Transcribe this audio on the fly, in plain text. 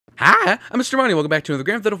Hi, I'm Mr. Mondie. Welcome back to another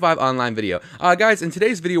Grand Theft Auto 5 online video. Guys, in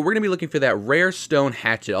today's video, we're going to be looking for that rare stone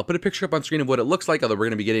hatchet. I'll put a picture up on screen of what it looks like, although we're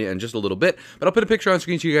going to be getting it in just a little bit. But I'll put a picture on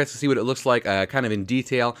screen so you guys can see what it looks like kind of in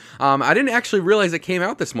detail. I didn't actually realize it came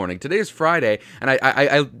out this morning. Today is Friday, and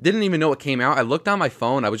I didn't even know it came out. I looked on my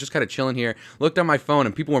phone. I was just kind of chilling here, looked on my phone,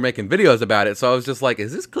 and people were making videos about it. So I was just like,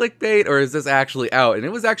 is this clickbait, or is this actually out? And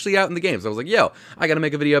it was actually out in the game. So I was like, yo, I got to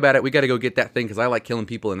make a video about it. We got to go get that thing, because I like killing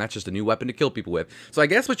people, and that's just a new weapon to kill people with. So I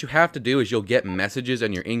guess what you have to do is you'll get messages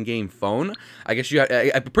on your in-game phone. I guess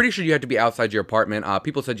I'm pretty sure you have to be outside your apartment.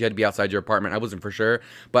 People said you had to be outside your apartment. I wasn't for sure,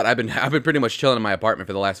 but I've been pretty much chilling in my apartment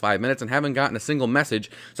for the last 5 minutes and haven't gotten a single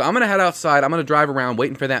message. So I'm gonna head outside. I'm gonna drive around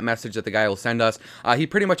waiting for that message that the guy will send us. He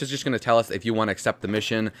pretty much is just gonna tell us if you want to accept the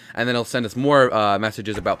mission, and then he'll send us more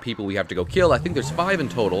messages about people we have to go kill. I think there's 5 in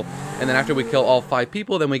total, and then after we kill all 5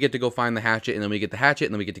 people, then we get to go find the hatchet, and then we get the hatchet,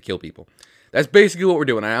 and then we get to kill people. That's basically what we're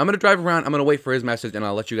doing. I'm going to drive around, I'm going to wait for his message, and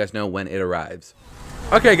I'll let you guys know when it arrives.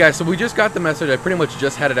 Okay, guys, so we just got the message. I pretty much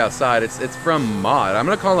just headed outside. It's from Mod. I'm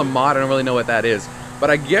going to call him Mod. I don't really know what that is. But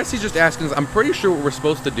I guess he's just asking us. I'm pretty sure what we're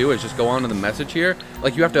supposed to do is just go on to the message here.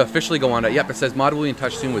 Like, you have to officially go on to it. Yep, it says Mod will be in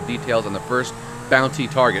touch soon with details on the first bounty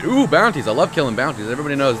target. Ooh, bounties. I love killing bounties.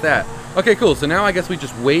 Everybody knows that. Okay, cool. So now I guess we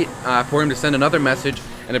just wait for him to send another message,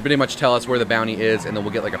 and it pretty much tell us where the bounty is, and then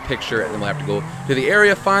we'll get like a picture, and then we'll have to go to the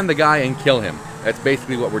area, find the guy, and kill him. That's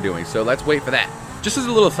basically what we're doing. So let's wait for that. Just as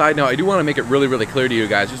a little side note, I do want to make it really, really clear to you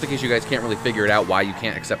guys, just in case you guys can't really figure it out why you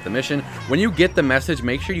can't accept the mission. When you get the message,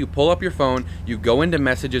 make sure you pull up your phone, you go into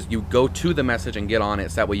messages, you go to the message and get on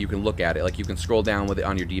it, so that way you can look at it. Like, you can scroll down with it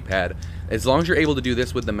on your D-pad. As long as you're able to do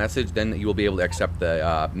this with the message, then you will be able to accept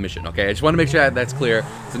the mission, okay? I just want to make sure that's clear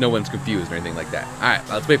so no one's confused or anything like that. Alright,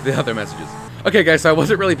 let's wait for the other messages. Okay, guys, so I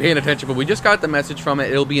wasn't really paying attention, but we just got the message from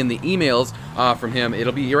it. It'll be in the emails from him.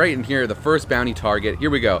 It'll be right in here, the first bounty target.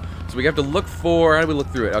 Here we go. So we have to look for, how do we look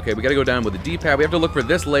through it? Okay, we got to go down with the D-pad. We have to look for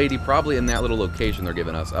this lady, probably in that little location they're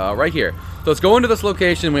giving us. Right here. So let's go into this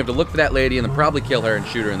location. We have to look for that lady and then probably kill her and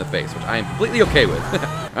shoot her in the face, which I am completely okay with.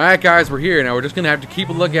 Alright, guys, we're here. Now we're just going to have to keep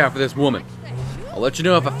a lookout for this woman. I'll let you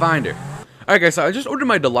know if I find her. Alright, guys, so I just ordered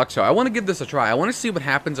my deluxo. I want to give this a try. I want to see what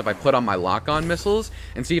happens if I put on my lock-on missiles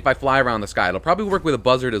and see if I fly around the sky. It'll probably work with a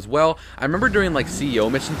buzzard as well. I remember during like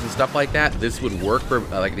CEO missions and stuff like that, this would work for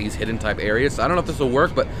like these hidden type areas. So I don't know if this will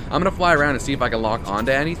work, but I'm going to fly around and see if I can lock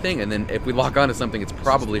onto anything. And then if we lock onto something, it's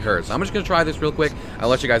probably her. So I'm just going to try this real quick. I'll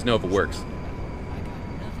let you guys know if it works.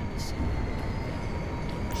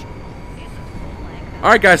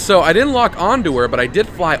 Alright, guys, so I didn't lock onto her, but I did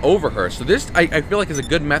fly over her. So this, I feel like, is a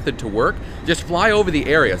good method to work. Just fly over the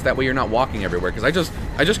areas. That way you're not walking everywhere. Because I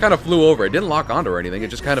just kind of flew over. It didn't lock onto her or anything. It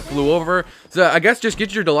just kind of flew over. So I guess just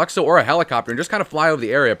get your deluxo or a helicopter and just kind of fly over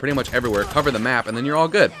the area pretty much everywhere. Cover the map, and then you're all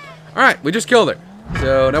good. Alright, we just killed her.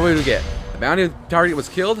 So now what do we get? The bounty target was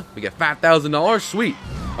killed. We get $5,000. Sweet.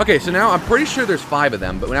 Okay, so now I'm pretty sure there's 5 of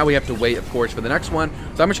them. But now we have to wait, of course, for the next one.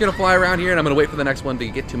 So I'm just going to fly around here, and I'm going to wait for the next one to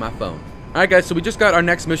get to my phone. Alright, guys, so we just got our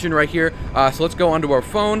next mission right here. So let's go onto our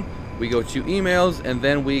phone. We go to emails, and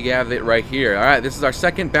then we have it right here. Alright, this is our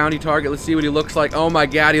second bounty target. Let's see what he looks like. Oh my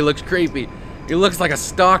god, he looks creepy. He looks like a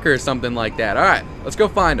stalker or something like that. Alright, let's go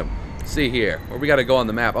find him. Let's see here. Where we gotta go on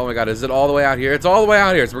the map. Oh my god, is it all the way out here? It's all the way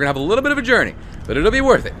out here, so we're gonna have a little bit of a journey. But it'll be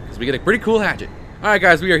worth it, because we get a pretty cool hatchet. Alright,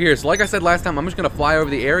 guys, we are here. So like I said last time, I'm just gonna fly over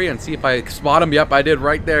the area and see if I spot him. Yep, I did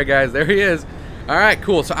right there, guys. There he is. Alright,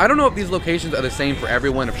 cool. So I don't know if these locations are the same for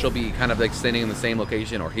everyone, if she'll be kind of like standing in the same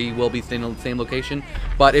location, or he will be standing in the same location.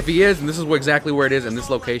 But if he is, and this is exactly where it is, in this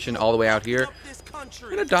location all the way out here, you're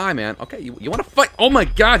gonna die, man. Okay, you want to fight? Oh my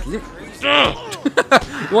god. You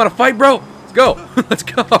want to fight, bro? Let's go. Let's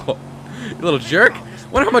go. You little jerk.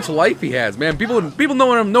 Wonder how much life he has, man. People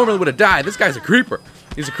normally would have died. This guy's a creeper.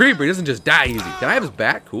 He's a creeper. He doesn't just die easy. Can I have his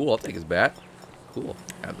bat? Cool. I'll take his bat. Cool.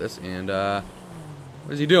 Have this. And what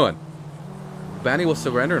is he doing? Bounty will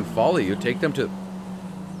surrender and follow you. Take them to...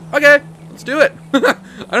 Okay, let's do it.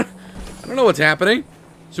 I don't know what's happening.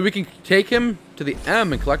 So we can take him to the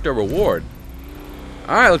M and collect our reward.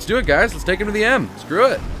 Alright, let's do it, guys. Let's take him to the M. Screw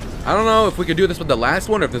it. I don't know if we could do this with the last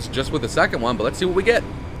one or if this is just with the second one, but let's see what we get.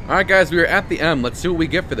 Alright, guys, we are at the M. Let's see what we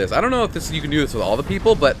get for this. I don't know if you can do this with all the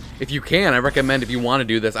people, but if you can, I recommend if you want to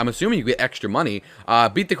do this. I'm assuming you get extra money.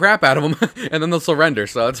 Beat the crap out of them, and then they'll surrender.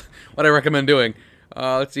 So that's what I recommend doing.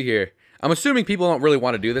 Let's see here. I'm assuming people don't really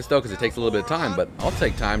want to do this, though, because it takes a little bit of time, but I'll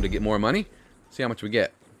take time to get more money. See how much we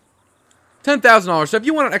get. $10,000. So if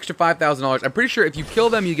you want an extra $5,000, I'm pretty sure if you kill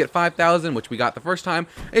them, you get $5,000, which we got the first time.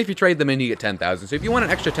 If you trade them in, you get $10,000. So if you want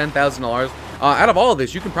an extra $10,000, out of all of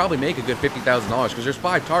this, you can probably make a good $50,000 because there's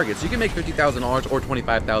 5 targets. So you can make $50,000 or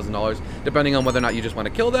 $25,000, depending on whether or not you just want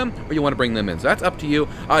to kill them or you want to bring them in. So that's up to you.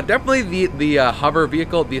 Definitely the hover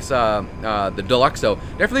vehicle, the deluxo,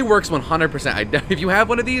 definitely works 100%. If you have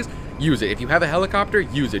one of these, use it. If you have a helicopter,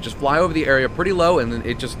 use it. Just fly over the area pretty low, and then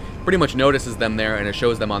it just pretty much notices them there, and it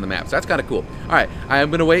shows them on the map. So that's kind of cool. All right, I'm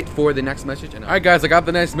going to wait for the next message. All right, guys, I got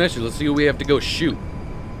the next message. Let's see who we have to go shoot.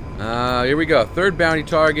 Here we go. Third bounty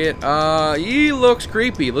target. He looks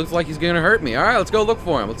creepy. Looks like he's going to hurt me. All right, let's go look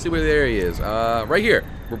for him. Let's see where the area is. Right here.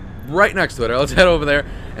 We're right next to it. All right, let's head over there,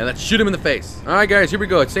 and let's shoot him in the face. All right, guys, here we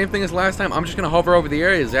go. Same thing as last time. I'm just going to hover over the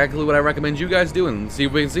area. Exactly what I recommend you guys do, and see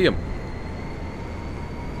if we can see him.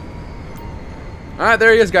 Alright,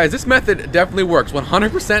 there he is, guys. This method definitely works.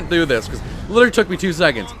 100% do this, because it literally took me 2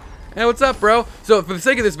 seconds. Hey, what's up, bro? So, for the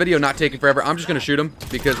sake of this video not taking forever, I'm just going to shoot him,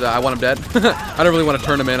 because I want him dead. I don't really want to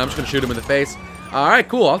turn him in. I'm just going to shoot him in the face. Alright,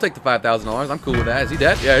 cool. I'll take the $5,000. I'm cool with that. Is he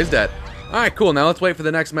dead? Yeah, he's dead. Alright, cool. Now let's wait for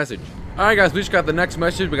the next message. Alright, guys, we just got the next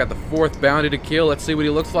message. We got the 4th bounty to kill. Let's see what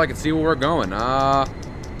he looks like and see where we're going.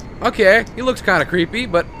 Okay. He looks kind of creepy,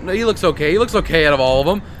 but he looks okay. He looks okay out of all of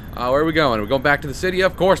them. Where are we going? We're going back to the city?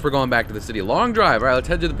 Of course we're going back to the city. Long drive. Alright, let's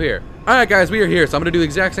head to the pier. Alright, guys, we are here. So I'm going to do the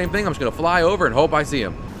exact same thing. I'm just going to fly over and hope I see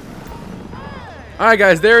him. Alright,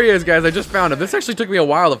 guys, there he is, guys. I just found him. This actually took me a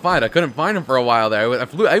while to find. I couldn't find him for a while there.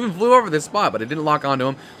 I even flew over this spot, but I didn't lock onto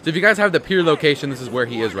him. So if you guys have the pier location, this is where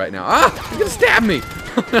he is right now. Ah! He's going to stab me!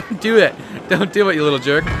 Don't do it. Don't do it, you little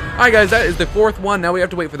jerk. Alright, guys, that is the 4th one. Now we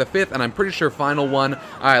have to wait for the 5th, and I'm pretty sure final one.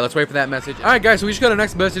 Alright, let's wait for that message. Alright, guys, so we just got a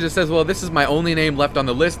next message that says, well, this is my only name left on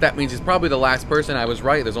the list. That means he's probably the last person. I was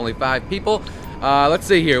right. There's only 5 people. Let's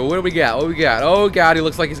see here. What do we got? What do we got? Oh, God, he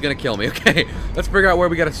looks like he's going to kill me. Okay, let's figure out where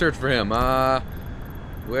we got to search for him.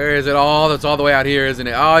 Where is it? Oh, that's all the way out here, isn't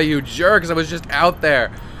it? Oh, you jerks. I was just out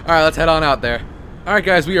there. Alright, let's head on out there. Alright,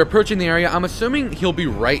 guys, we are approaching the area. I'm assuming he'll be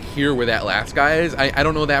right here where that last guy is. I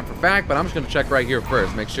don't know that for a fact, but I'm just going to check right here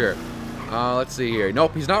first, make sure. Let's see here.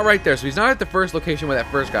 Nope, he's not right there, so he's not at the first location where that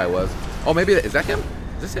first guy was. Oh, maybe is that him?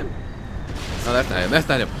 Is this him? No, that's not him. That's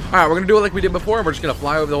not him. Alright, we're going to do it like we did before. We're just going to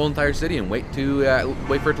fly over the whole entire city and wait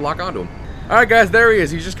for it to lock onto him. Alright, guys, there he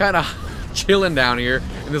is. He's just kind of chilling down here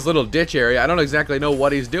in this little ditch area. I don't exactly know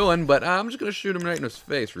what he's doing, but I'm just going to shoot him right in his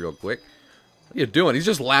face real quick. What are you doing? He's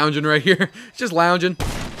just lounging right here. He's just lounging.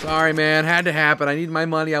 Sorry, man. Had to happen. I need my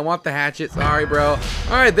money. I want the hatchet. Sorry, bro.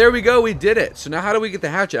 Alright, there we go. We did it. So now how do we get the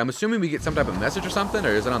hatchet? I'm assuming we get some type of message or something,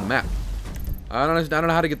 or is it on the map? I don't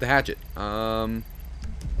know how to get the hatchet. I'm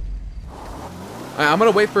going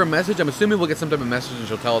to wait for a message. I'm assuming we'll get some type of message and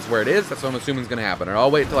she'll tell us where it is. That's what I'm assuming is going to happen. Or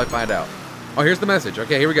I'll wait until I find out. Oh, here's the message.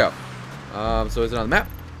 Okay, here we go. So is it on the map?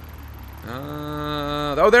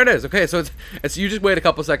 Oh, there it is. Okay, so it's you just wait a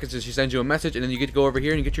couple seconds and she sends you a message, and then you get to go over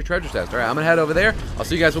here and you get your treasure chest. All right, I'm gonna head over there. I'll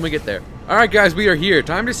see you guys when we get there. All right, guys, we are here.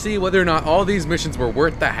 Time to see whether or not all these missions were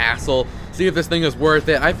worth the hassle. See if this thing is worth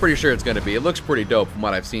it. I'm pretty sure it's gonna be. It looks pretty dope from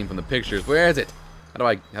what I've seen from the pictures. Where is it? How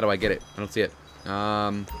do I get it? I don't see it.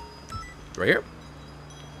 Right here.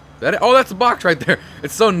 Is that it? Oh, that's the box right there.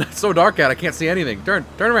 It's so dark out. I can't see anything. Turn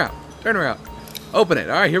around. Turn around. Open it.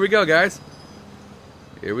 All right, here we go, guys.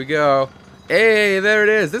 Here we go. Hey, there it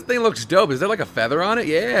is. This thing looks dope. Is there like a feather on it?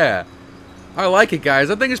 Yeah. I like it,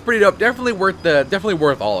 guys. I think it's pretty dope. Definitely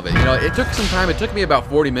worth all of it. You know, it took some time. It took me about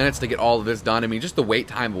 40 minutes to get all of this done. I mean, just the wait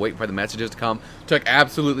time, waiting for the messages to come, took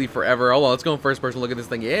absolutely forever. Hold on, let's go in first person. Look at this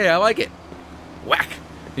thing. Yeah, I like it. Whack.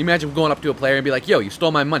 Can you imagine going up to a player and be like, yo, you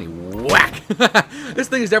stole my money. Whack. This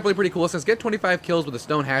thing is definitely pretty cool. It says get 25 kills with a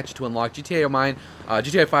stone hatchet to unlock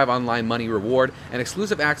GTA 5 online money reward and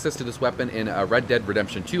exclusive access to this weapon in Red Dead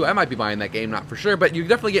Redemption 2. I might be buying that game, not for sure, but you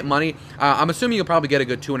definitely get money. I'm assuming you'll probably get a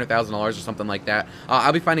good $200,000 or something like that.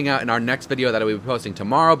 I'll be finding out in our next video that I will be posting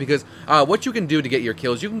tomorrow, because what you can do to get your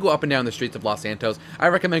kills, you can go up and down the streets of Los Santos. I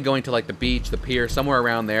recommend going to like the beach, the pier, somewhere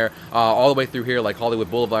around there, all the way through here, like Hollywood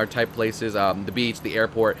Boulevard type places, the beach, the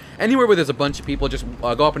airport, anywhere where there's a bunch of people. Just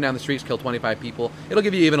go up and down the streets, kill 25 people. It'll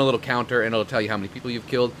give you even a little counter, and it'll tell you how many people you've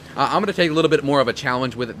killed. I'm going to take a little bit more of a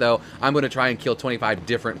challenge with it, though. I'm going to try and kill 25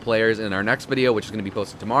 different players in our next video, which is going to be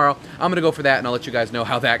posted tomorrow. I'm going to go for that, and I'll let you guys know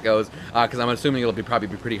how that goes, because I'm assuming it'll probably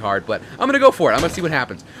be pretty hard, but I'm going to go for it. I'm going to see what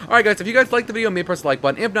happens. Alright, guys, if you guys liked the video, maybe press the like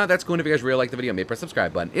button. If not, that's cool. And if you guys really like the video, maybe press the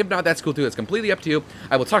subscribe button. If not, that's cool, too. It's completely up to you.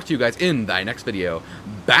 I will talk to you guys in the next video.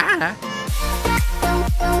 Bye!